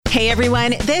Hey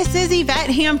everyone, this is Yvette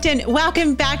Hampton.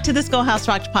 Welcome back to the Schoolhouse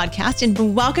Rocked podcast,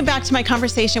 and welcome back to my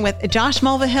conversation with Josh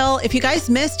Mulvihill. If you guys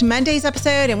missed Monday's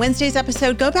episode and Wednesday's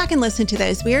episode, go back and listen to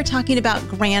those. We are talking about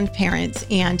grandparents,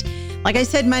 and like I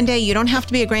said Monday, you don't have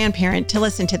to be a grandparent to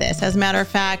listen to this. As a matter of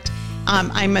fact,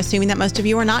 I'm assuming that most of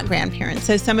you are not grandparents.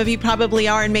 So some of you probably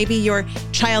are, and maybe your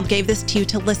child gave this to you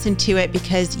to listen to it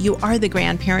because you are the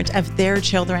grandparent of their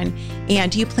children,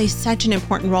 and you play such an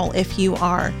important role if you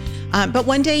are. But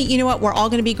one day, you know what, we're all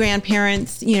going to be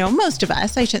grandparents, most of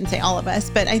us. I shouldn't say all of us,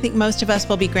 but I think most of us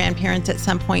will be grandparents at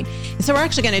some point. And so we're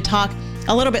actually going to talk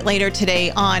a little bit later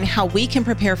today on how we can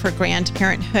prepare for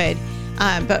grandparenthood.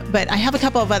 But I have a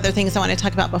couple of other things I want to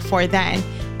talk about before then.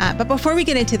 But before we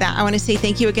get into that, I want to say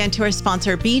thank you again to our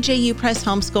sponsor, BJU Press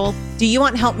Homeschool. Do you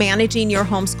want help managing your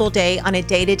homeschool day on a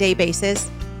day-to-day basis?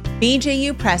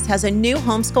 BJU Press has a new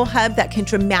homeschool hub that can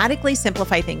dramatically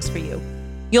simplify things for you.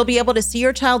 You'll be able to see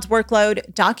your child's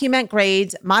workload, document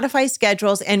grades, modify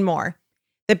schedules, and more.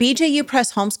 The BJU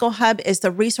Press Homeschool Hub is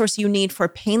the resource you need for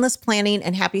painless planning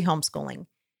and happy homeschooling.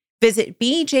 Visit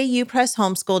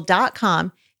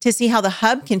bjupresshomeschool.com to see how the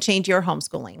hub can change your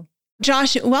homeschooling.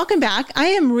 Josh, welcome back. I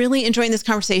am really enjoying this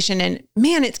conversation, and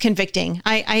man, it's convicting.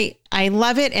 I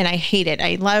love it and I hate it.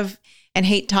 I love and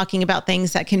hate talking about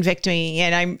things that convict me.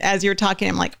 And as you're talking,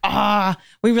 I'm like,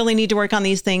 we really need to work on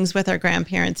these things with our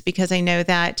grandparents, because I know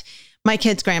that my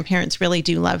kids' grandparents really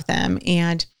do love them.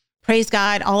 And praise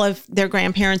God, all of their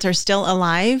grandparents are still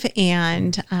alive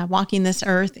and walking this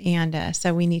earth. And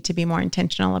so we need to be more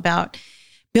intentional about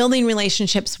building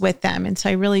relationships with them. And so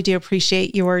I really do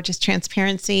appreciate your just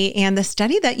transparency and the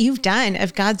study that you've done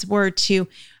of God's word to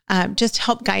just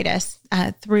help guide us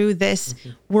through this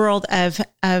world of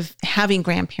having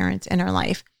grandparents in our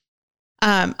life.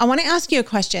 I want to ask you a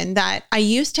question that I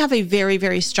used to have a very,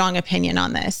 very strong opinion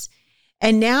on this.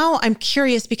 And now I'm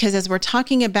curious, because as we're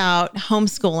talking about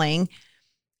homeschooling,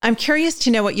 I'm curious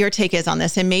to know what your take is on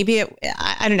this. And maybe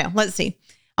I don't know. Let's see.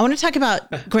 I want to talk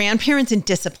about grandparents and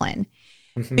discipline,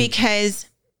 because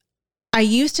I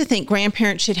used to think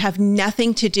grandparents should have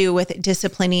nothing to do with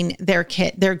disciplining their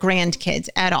grandkids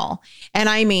at all. And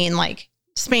I mean like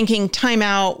spanking,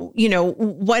 timeout,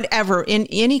 whatever, in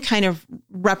any kind of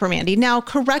reprimanding. Now,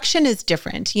 correction is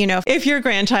different. If your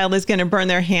grandchild is going to burn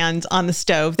their hands on the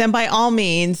stove, then by all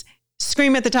means,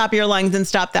 scream at the top of your lungs and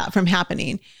stop that from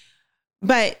happening.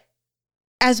 But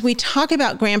as we talk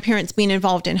about grandparents being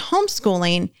involved in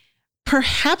homeschooling,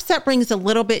 perhaps that brings a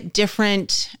little bit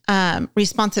different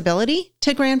responsibility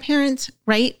to grandparents,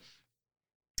 right?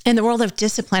 In the world of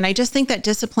discipline, I just think that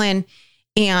discipline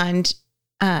and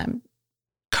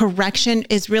correction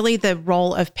is really the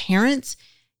role of parents,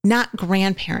 not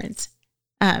grandparents.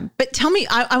 But tell me,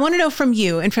 I want to know from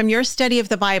you and from your study of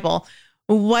the Bible,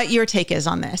 what your take is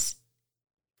on this.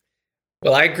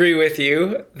 Well, I agree with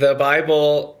you. The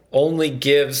Bible only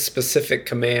gives specific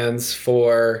commands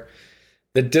for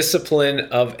the discipline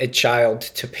of a child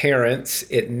to parents.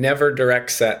 It never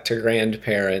directs that to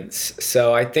grandparents.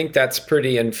 So I think that's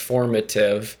pretty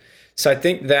informative. So I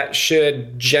think that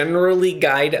should generally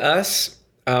guide us.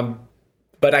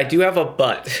 But I do have a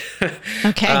but.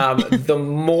 Okay. The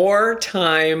more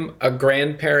time a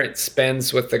grandparent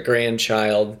spends with the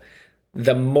grandchild,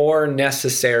 the more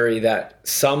necessary that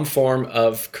some form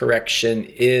of correction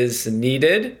is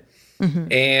needed.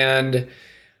 And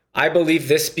I believe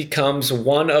this becomes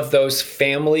one of those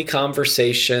family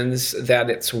conversations that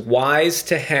it's wise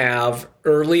to have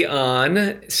early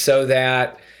on, so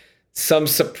that some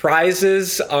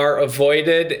surprises are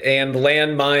avoided and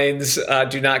landmines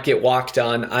do not get walked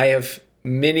on. I have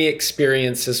many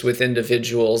experiences with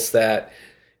individuals that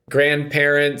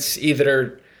grandparents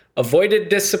either avoided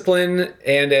discipline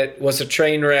and it was a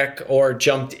train wreck, or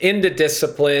jumped into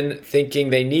discipline thinking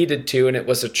they needed to and it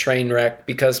was a train wreck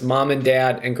because mom and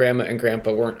dad and grandma and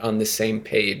grandpa weren't on the same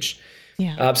page.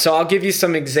 Yeah. So I'll give you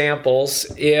some examples.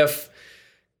 If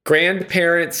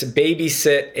grandparents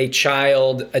babysit a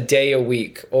child a day a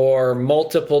week or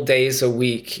multiple days a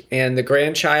week, and the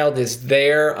grandchild is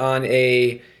there on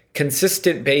a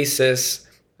consistent basis,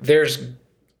 there's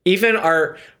even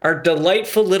our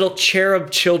delightful little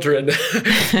cherub children,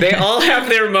 they all have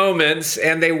their moments,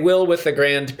 and they will with the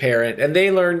grandparent. And they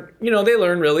learn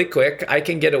really quick. I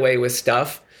can get away with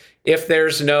stuff if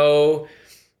there's no,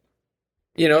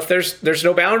 if there's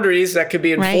no boundaries that could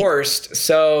be enforced. Right.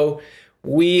 So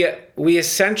we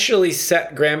essentially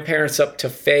set grandparents up to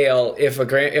fail if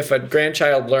a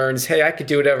grandchild learns, hey, I could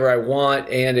do whatever I want,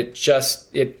 and it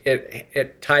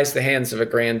ties the hands of a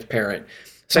grandparent.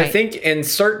 So right. I think in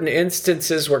certain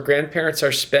instances where grandparents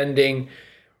are spending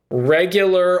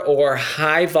regular or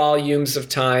high volumes of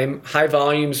time, high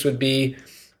volumes would be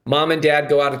mom and dad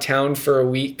go out of town for a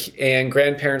week and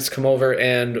grandparents come over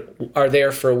and are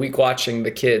there for a week watching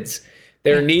the kids.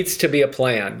 There needs to be a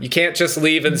plan. You can't just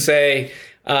leave and say,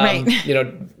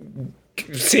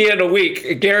 see you in a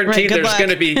week. Guaranteed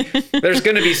there's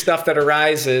going to be stuff that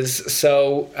arises.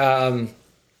 So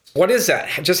what is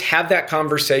that? Just have that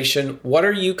conversation. What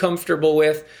are you comfortable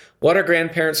with? What are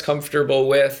grandparents comfortable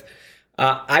with?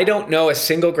 I don't know a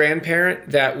single grandparent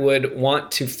that would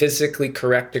want to physically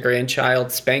correct a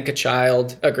grandchild, spank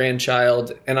a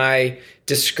grandchild, and I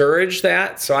discourage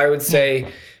that. So I would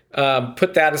say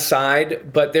put that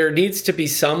aside, but there needs to be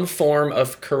some form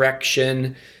of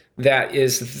correction that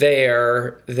is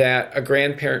there that a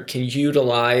grandparent can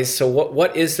utilize. So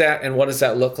what is that and what does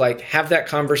that look like? Have that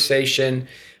conversation.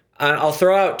 I'll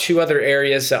throw out two other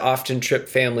areas that often trip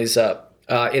families up.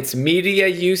 It's media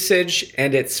usage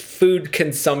and it's food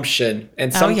consumption,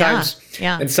 and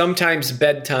sometimes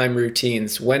bedtime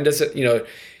routines. When does it,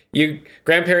 you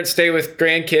grandparents stay with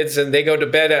grandkids and they go to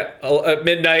bed at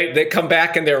midnight, they come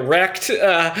back and they're wrecked,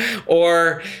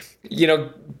 or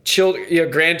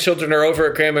grandchildren are over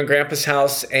at grandma and grandpa's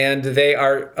house and they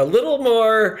are a little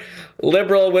more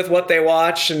liberal with what they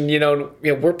watch, and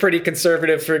we're pretty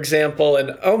conservative, for example,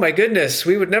 and oh my goodness,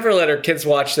 we would never let our kids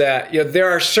watch that. There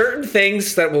are certain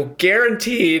things that will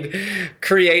guaranteed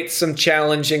create some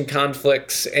challenging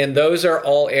conflicts, and those are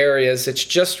all areas it's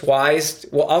just wise.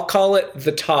 Well, I'll call it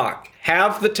the talk.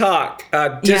 Have the talk.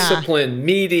 Discipline,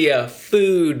 media,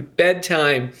 food,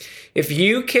 bedtime. If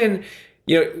you can,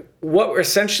 what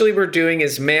we're doing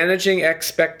is managing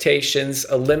expectations,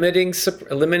 eliminating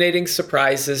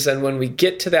surprises. And when we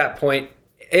get to that point,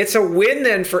 it's a win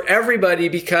then for everybody,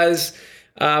 because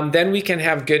then we can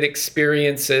have good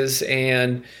experiences.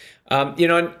 And,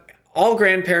 all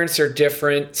grandparents are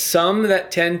different. Some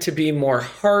that tend to be more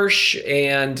harsh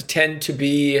and tend to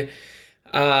be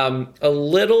a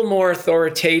little more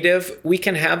authoritative. We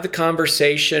can have the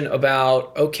conversation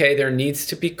about, okay, there needs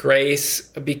to be grace,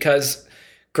 because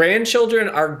grandchildren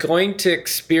are going to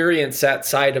experience that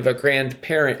side of a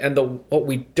grandparent. And what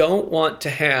we don't want to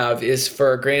have is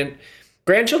for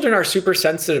grandchildren are super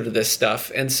sensitive to this stuff.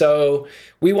 And so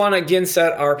we want to again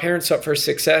set our parents up for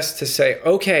success to say,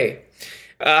 okay,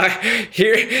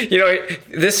 here,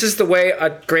 this is the way a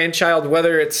grandchild,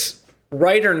 whether it's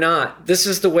right or not, this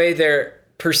is the way they're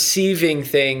perceiving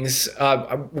things.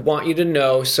 I want you to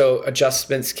know so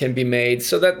adjustments can be made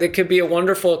so that it could be a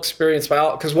wonderful experience by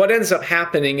all. Because what ends up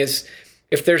happening is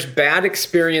if there's bad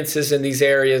experiences in these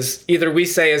areas, either we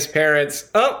say as parents,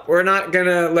 oh, we're not going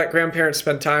to let grandparents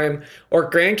spend time, or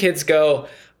grandkids go,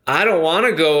 I don't want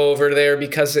to go over there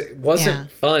because it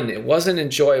wasn't fun. It wasn't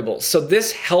enjoyable. So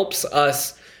this helps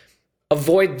us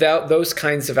avoid those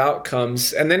kinds of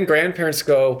outcomes. And then grandparents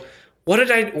go, what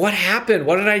happened?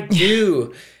 What did I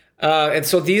do? And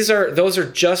so those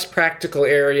are just practical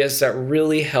areas that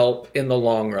really help in the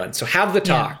long run. So have the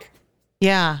talk.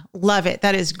 Yeah. Love it.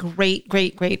 That is great,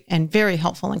 and very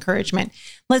helpful encouragement.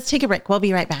 Let's take a break. We'll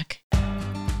be right back.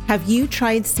 Have you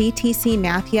tried CTC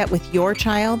Math yet with your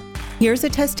child? Here's a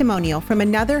testimonial from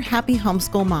another happy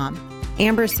homeschool mom.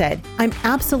 Amber said, I'm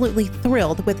absolutely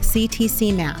thrilled with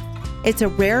CTC Math. It's a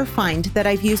rare find that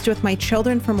I've used with my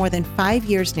children for more than 5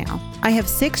 years now. I have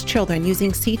 6 children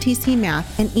using CTC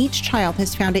Math, and each child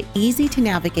has found it easy to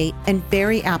navigate and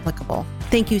very applicable.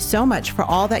 Thank you so much for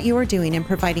all that you are doing in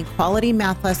providing quality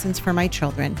math lessons for my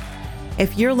children.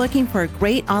 If you're looking for a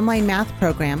great online math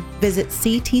program, visit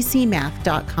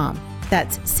ctcmath.com.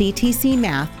 That's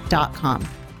ctcmath.com.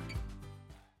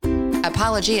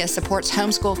 Apologia supports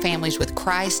homeschool families with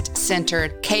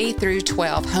Christ-centered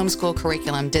K-12 homeschool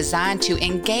curriculum designed to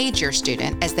engage your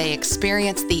student as they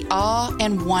experience the awe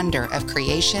and wonder of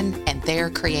creation and their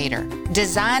creator.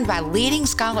 Designed by leading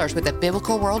scholars with a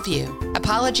biblical worldview,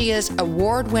 Apologia's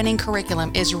award-winning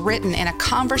curriculum is written in a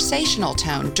conversational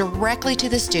tone directly to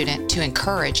the student to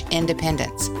encourage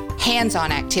independence.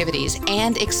 Hands-on activities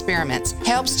and experiments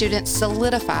help students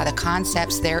solidify the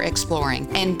concepts they're exploring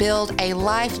and build a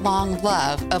lifelong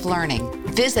love of learning.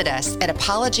 Visit us at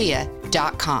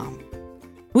apologia.com.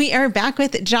 We are back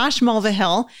with Josh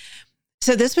Mulvihill.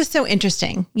 So this was so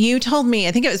interesting. You told me,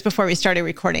 I think it was before we started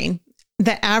recording,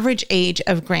 the average age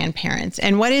of grandparents.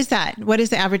 And what is that? What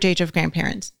is the average age of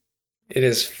grandparents? It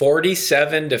is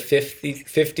 47 to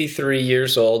 53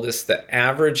 years old. It's the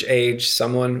average age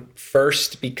someone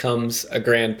first becomes a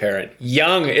grandparent.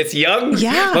 Young. It's young.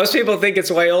 Yeah. Most people think it's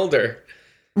way older.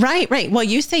 Right. Well,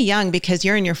 you say young because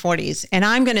you're in your 40s, and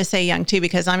I'm going to say young too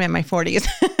because I'm in my 40s.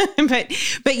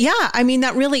 but yeah, I mean,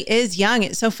 that really is young.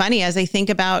 It's so funny as I think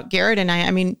about Garrett and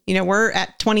I mean, we're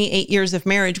at 28 years of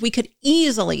marriage. We could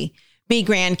easily be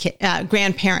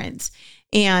grandparents.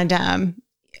 And,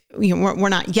 we're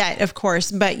not yet, of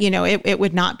course, but, it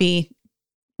would not be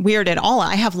weird at all.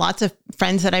 I have lots of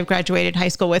friends that I've graduated high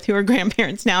school with who are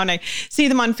grandparents now, and I see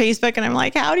them on Facebook and I'm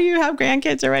like, how do you have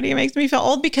grandkids already? It makes me feel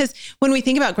old, because when we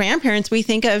think about grandparents, we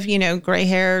think of, gray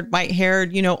haired, white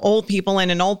haired, old people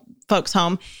in an old folks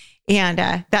home. And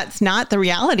that's not the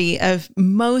reality of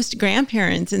most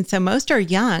grandparents. And so most are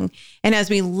young. And as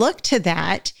we look to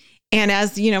that, and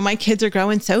as, my kids are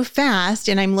growing so fast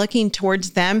and I'm looking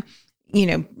towards them,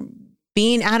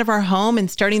 being out of our home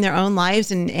and starting their own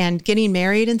lives and getting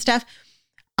married and stuff,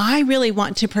 I really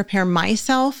want to prepare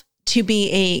myself to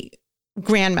be a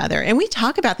grandmother. And we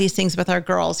talk about these things with our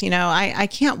girls. I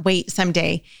can't wait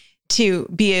someday to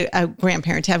be a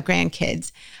grandparent, to have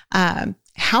grandkids.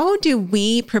 How do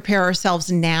we prepare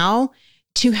ourselves now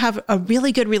to have a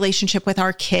really good relationship with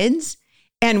our kids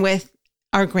and with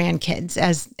our grandkids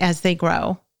as they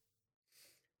grow?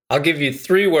 I'll give you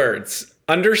 3 words: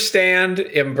 understand,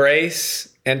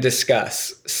 embrace, and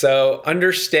discuss. So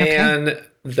understand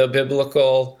the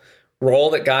biblical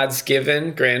role that God's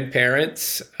given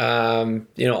grandparents.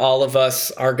 All of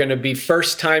us are going to be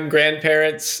first-time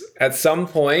grandparents at some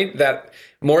point, that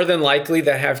more than likely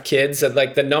that have kids. That,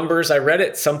 like, the numbers I read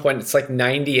at some point, it's like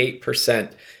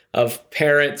 98% of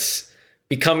parents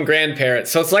become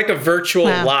grandparents. So it's like a virtual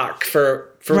lock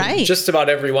for just about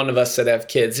every one of us that have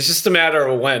kids. It's just a matter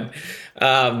of when.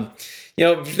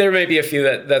 There may be a few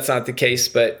that's not the case,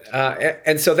 but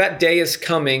and so that day is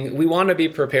coming. We want to be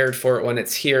prepared for it when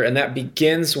it's here, and that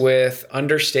begins with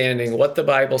understanding what the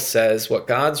Bible says, what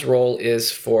God's role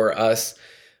is for us,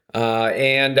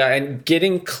 and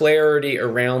getting clarity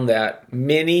around that.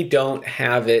 Many don't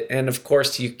have it, and of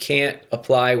course, you can't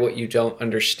apply what you don't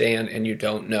understand and you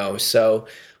don't know. So,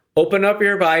 open up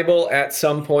your Bible at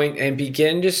some point and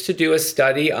begin just to do a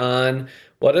study on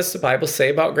what does the Bible say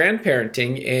about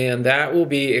grandparenting, and that will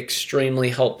be extremely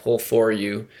helpful for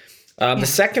you. The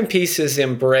second piece is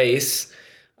embrace.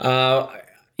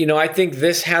 I think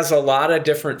this has a lot of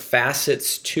different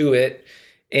facets to it,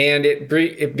 and it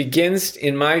begins,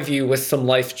 in my view, with some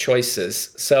life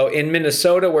choices. So in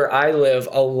Minnesota, where I live,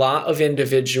 a lot of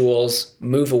individuals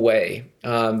move away.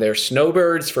 They're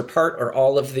snowbirds for part or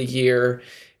all of the year,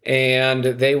 and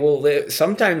they will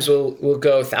sometimes will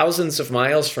go thousands of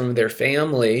miles from their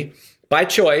family by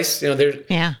choice.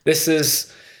 This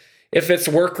is, if it's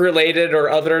work related or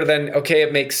other, then okay,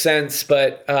 it makes sense.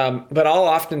 But I'll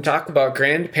often talk about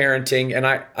grandparenting, and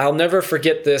I'll never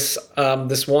forget this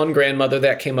one grandmother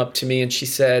that came up to me and she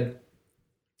said,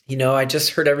 I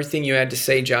just heard everything you had to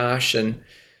say, Josh, and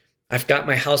I've got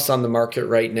my house on the market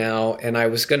right now, and I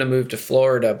was going to move to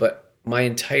Florida, but my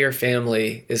entire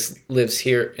family lives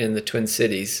here in the Twin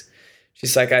Cities.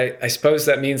 She's like, I suppose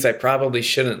that means I probably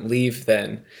shouldn't leave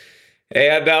then.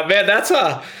 And man, that's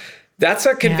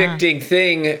a convicting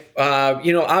thing.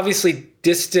 Obviously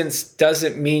distance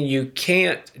doesn't mean you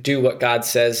can't do what God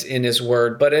says in his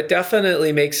word, but it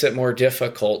definitely makes it more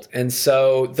difficult. And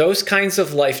so those kinds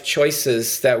of life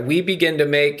choices that we begin to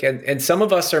make, and some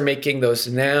of us are making those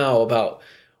now, about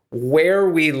where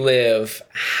we live,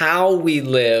 how we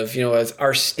live, as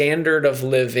our standard of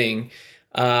living,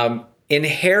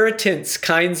 inheritance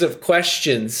kinds of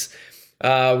questions.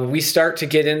 We start to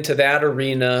get into that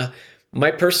arena.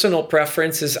 My personal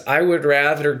preference is I would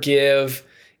rather give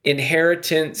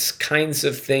inheritance kinds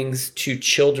of things to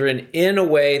children in a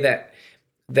way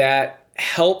that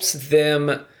helps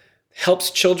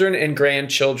children and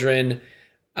grandchildren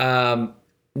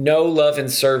know, love,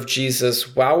 and serve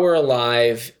Jesus while we're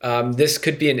alive. This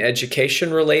could be an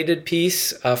education-related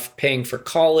piece of paying for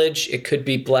college. It could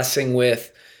be blessing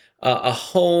with a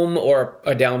home or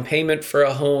a down payment for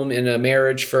a home, in a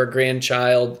marriage for a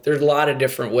grandchild. There's a lot of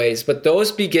different ways, but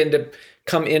those begin to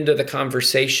come into the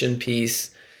conversation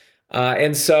piece.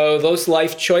 And so those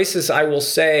life choices, I will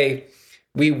say,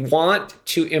 we want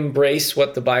to embrace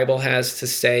what the Bible has to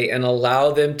say and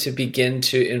allow them to begin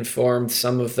to inform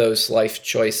some of those life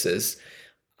choices.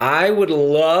 I would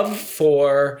love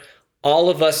for all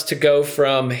of us to go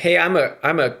from, hey, I'm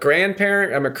a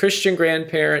grandparent, I'm a Christian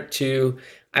grandparent, to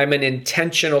I'm an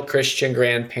intentional Christian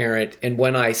grandparent. And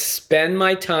when I spend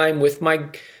my time with my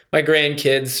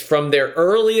grandkids, from their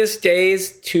earliest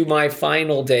days to my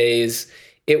final days,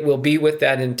 it will be with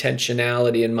that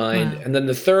intentionality in mind. Wow. And then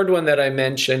the third one that I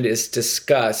mentioned is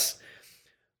discuss.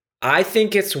 I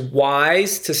think it's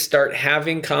wise to start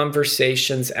having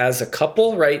conversations as a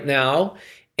couple right now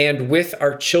and with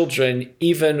our children,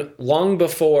 even long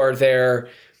before they're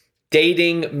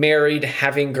dating, married,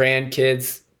 having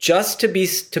grandkids, just to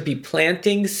be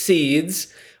planting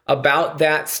seeds about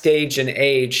that stage and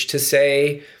age, to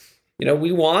say,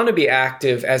 we want to be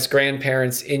active as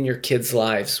grandparents in your kids'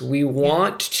 lives. We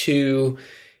want to,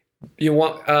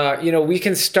 we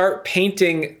can start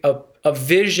painting a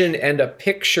vision and a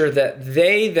picture that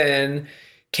they then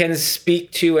can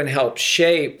speak to and help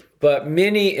shape. But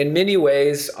in many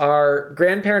ways, our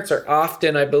grandparents are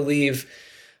often, I believe,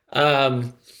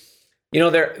 they're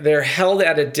held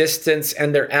at a distance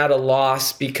and they're at a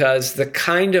loss because the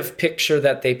kind of picture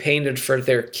that they painted for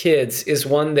their kids is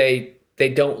one they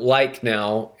don't like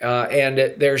now.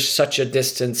 There's such a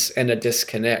distance and a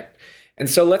disconnect. And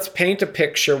so let's paint a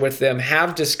picture with them,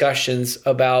 have discussions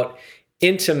about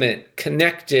intimate,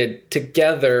 connected,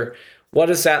 together. What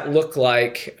does that look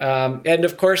like? And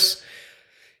of course,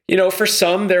 for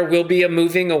some, there will be a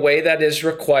moving away that is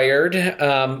required,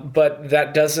 but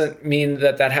that doesn't mean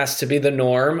that has to be the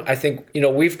norm. I think,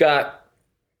 we've got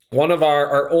one of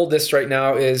our oldest right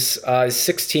now is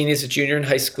 16. He's a junior in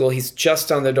high school. He's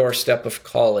just on the doorstep of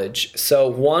college. So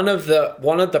one of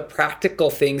the practical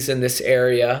things in this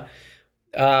area,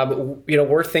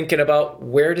 we're thinking about,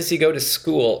 where does he go to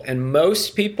school? And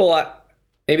most people,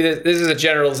 maybe this is a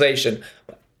generalization,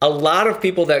 a lot of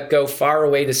people that go far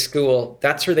away to school,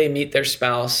 that's where they meet their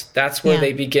spouse. That's where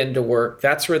they begin to work.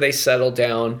 That's where they settle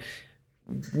down,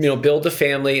 build a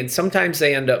family. And sometimes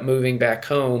they end up moving back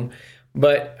home.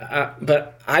 But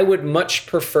I would much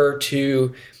prefer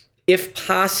to, if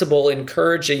possible,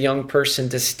 encourage a young person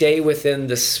to stay within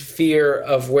the sphere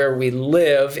of where we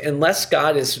live, unless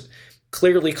God is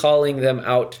clearly calling them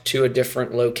out to a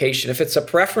different location. If it's a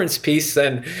preference piece,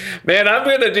 then, man, I'm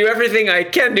going to do everything I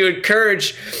can to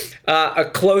encourage a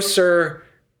closer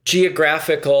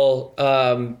geographical,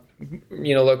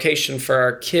 location for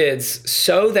our kids,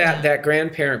 so that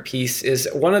grandparent piece is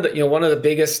one of the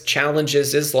biggest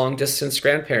challenges is long distance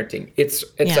grandparenting. It's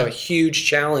a huge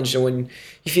challenge. And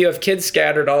if you have kids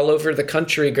scattered all over the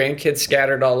country, grandkids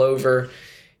scattered all over,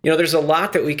 there's a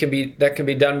lot that can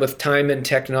be done with time and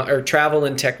travel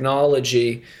and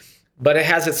technology, but it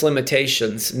has its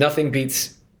limitations. Nothing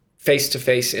beats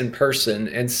face-to-face in person.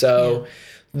 And so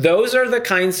those are the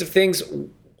kinds of things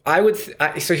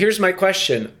so here's my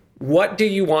question. What do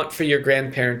you want for your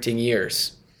grandparenting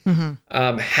years?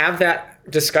 Mm-hmm. Have that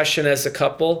discussion as a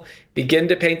couple, begin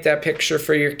to paint that picture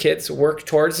for your kids, work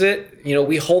towards it.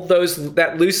 We hold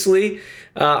that loosely,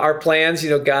 our plans,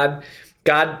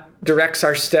 God directs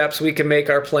our steps. We can make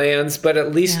our plans, but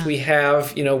at least we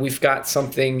have, we've got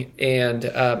something. And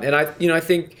I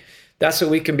think that's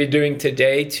what we can be doing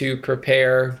today to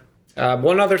prepare.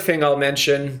 One other thing I'll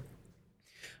mention,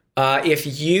 if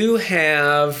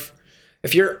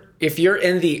you're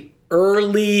in the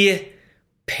early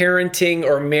parenting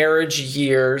or marriage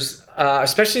years,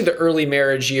 especially the early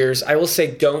marriage years, I will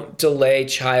say don't delay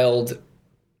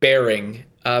childbearing.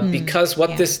 Because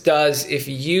what this does, if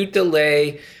you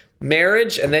delay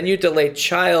marriage and then you delay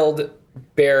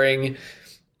childbearing,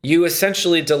 you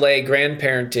essentially delay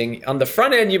grandparenting. On the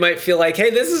front end, you might feel like,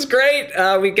 hey, this is great.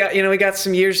 We got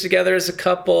some years together as a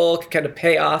couple, kind of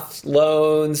pay off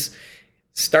loans,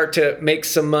 start to make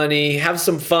some money, have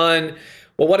some fun.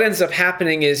 Well, what ends up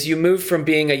happening is you move from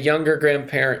being a younger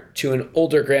grandparent to an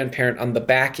older grandparent on the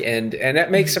back end. And that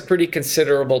makes a pretty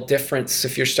considerable difference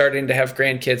if you're starting to have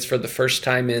grandkids for the first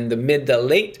time in the mid to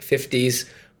late 50s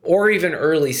or even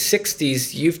early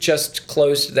 60s. You've just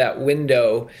closed that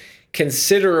window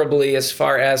considerably as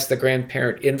far as the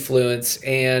grandparent influence.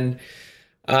 And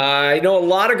I know a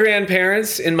lot of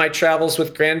grandparents in my travels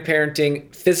with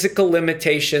grandparenting, physical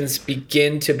limitations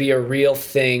begin to be a real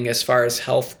thing as far as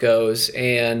health goes.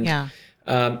 And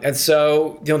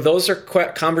so, those are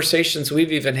conversations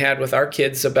we've even had with our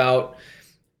kids about,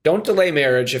 don't delay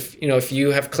marriage. If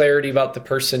you have clarity about the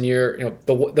person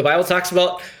the Bible talks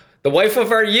about the wife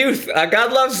of our youth.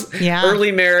 God loves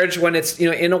early marriage when it's,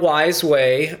 in a wise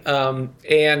way,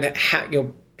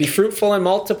 be fruitful and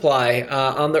multiply.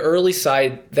 On the early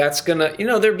side, that's gonna,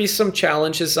 there'll be some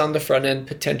challenges on the front end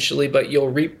potentially, but you'll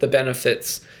reap the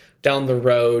benefits down the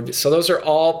road. So those are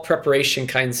all preparation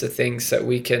kinds of things that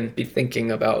we can be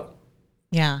thinking about.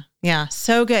 Yeah. Yeah.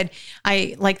 So good.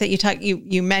 I like that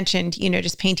you mentioned,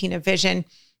 just painting a vision,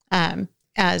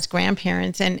 as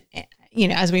grandparents and,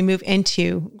 as we move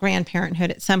into grandparenthood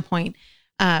at some point.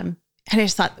 And I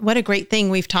just thought, what a great thing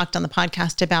we've talked on the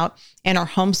podcast about in our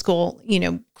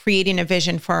homeschool, creating a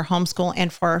vision for our homeschool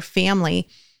and for our family.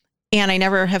 And I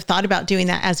never have thought about doing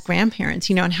that as grandparents,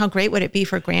 and how great would it be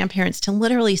for grandparents to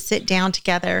literally sit down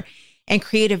together and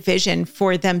create a vision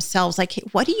for themselves. Like, hey,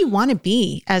 what do you want to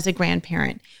be as a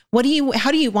grandparent? How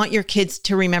do you want your kids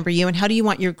to remember you? And how do you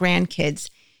want your grandkids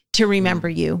to remember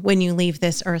you when you leave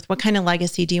this earth? What kind of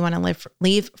legacy do you want to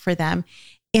leave for them?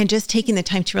 And just taking the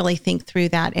time to really think through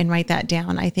that and write that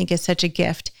down, I think is such a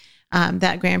gift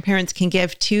that grandparents can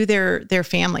give to their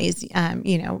families,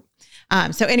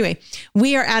 So anyway,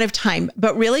 we are out of time,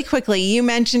 but really quickly, you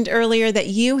mentioned earlier that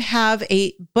you have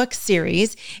a book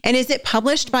series, and is it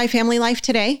published by Family Life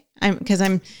Today?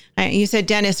 You said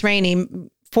Dennis Rainey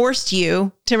forced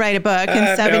you to write a book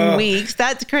in 7 weeks.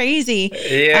 That's crazy.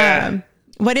 Yeah.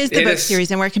 What is the book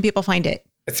series, and where can people find it?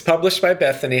 It's published by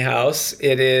Bethany House.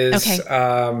 It is,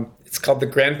 it's called the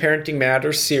Grandparenting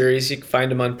Matters series. You can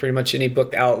find them on pretty much any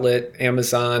book outlet,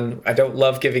 Amazon. I don't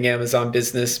love giving Amazon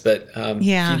business, but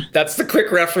that's the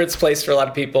quick reference place for a lot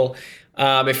of people.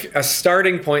 If a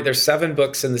starting point, there's 7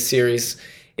 books in the series.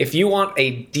 If you want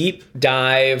a deep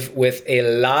dive with a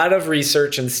lot of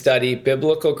research and study,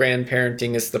 Biblical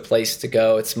Grandparenting is the place to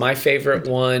go. It's my favorite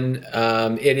one.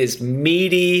 It is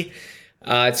meaty.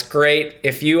 It's great.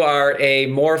 If you are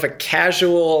more of a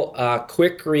casual,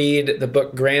 quick read, the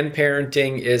book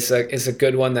Grandparenting is a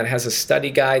good one that has a study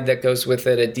guide that goes with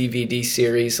it, a DVD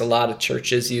series. A lot of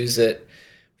churches use it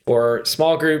for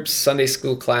small groups, Sunday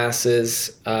school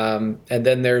classes. And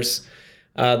then there's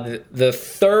the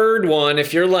third one.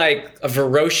 If you're like a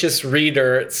voracious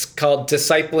reader, it's called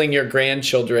Discipling Your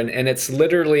Grandchildren. And it's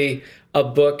literally a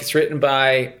book. It's written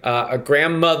by a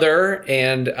grandmother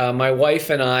and my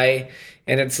wife and I.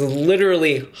 And it's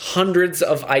literally hundreds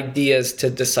of ideas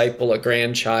to disciple a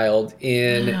grandchild.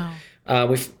 There's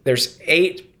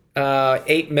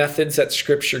 8 methods that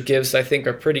Scripture gives. I think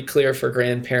are pretty clear for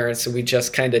grandparents. So we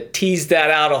just kind of teased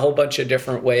that out a whole bunch of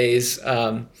different ways,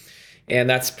 and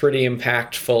that's pretty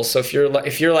impactful. So if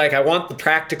you're like, I want the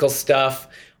practical stuff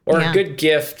or a good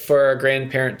gift for a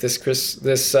grandparent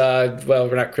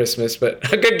we're not Christmas,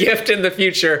 but a good gift in the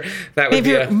future, that would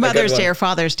be a Mother's good Day one. or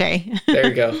Father's Day. There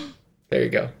you go. There you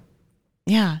go.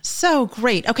 Yeah, so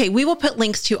great. Okay, we will put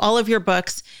links to all of your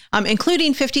books,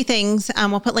 including 50 Things.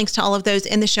 We'll put links to all of those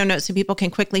in the show notes so people can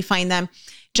quickly find them.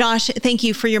 Josh, thank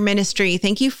you for your ministry.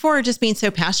 Thank you for just being so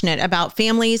passionate about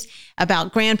families,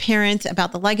 about grandparents,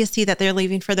 about the legacy that they're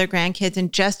leaving for their grandkids,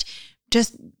 and just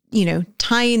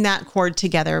tying that cord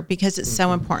together, because it's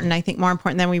so important. I think more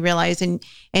important than we realize. And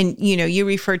you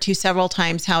referred to several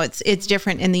times how it's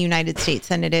different in the United States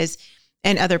than it is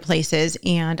in other places.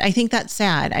 And I think that's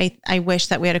sad. I wish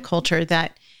that we had a culture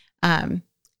that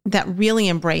really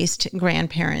embraced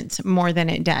grandparents more than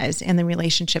it does, and the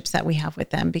relationships that we have with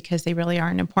them, because they really are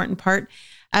an important part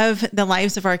of the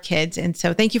lives of our kids. And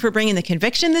so thank you for bringing the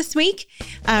conviction this week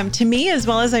to me, as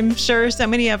well as I'm sure so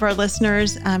many of our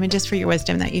listeners, and just for your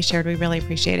wisdom that you shared. We really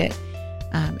appreciate it.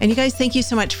 And you guys, thank you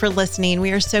so much for listening.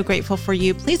 We are so grateful for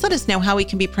you. Please let us know how we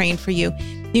can be praying for you.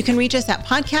 You can reach us at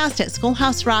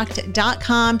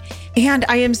podcast@schoolhouserocked.com. And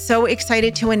I am so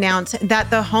excited to announce that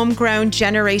the Homegrown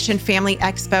Generation Family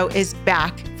Expo is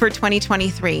back for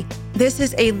 2023. This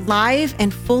is a live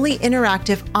and fully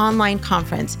interactive online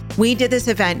conference. We did this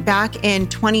event back in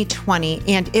 2020,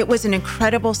 and it was an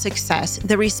incredible success.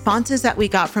 The responses that we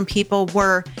got from people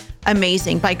were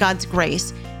amazing by God's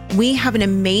grace. We have an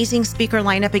amazing speaker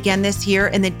lineup again this year,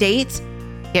 and the dates,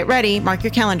 get ready, mark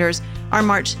your calendars, are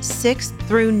March 6th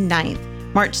through 9th.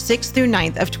 March 6th through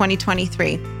 9th of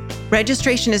 2023.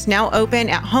 Registration is now open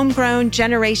at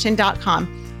homegrowngeneration.com.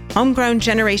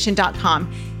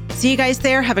 homegrowngeneration.com. See you guys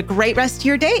there. Have a great rest of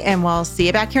your day, and we'll see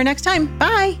you back here next time.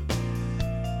 Bye.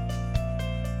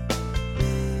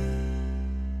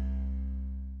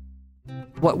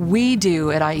 What we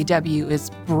do at IEW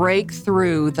is break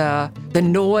through the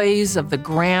noise of the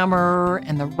grammar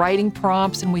and the writing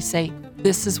prompts, and we say,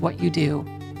 this is what you do,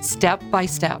 step by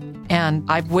step. And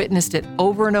I've witnessed it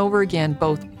over and over again,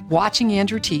 both watching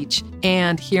Andrew teach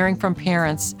and hearing from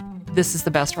parents, this is the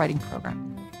best writing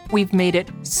program. We've made it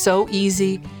so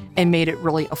easy and made it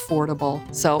really affordable.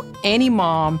 So any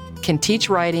mom can teach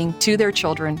writing to their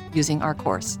children using our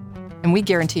course, and we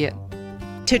guarantee it.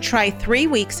 To try 3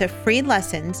 weeks of free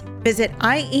lessons, visit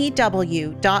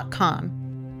IEW.com.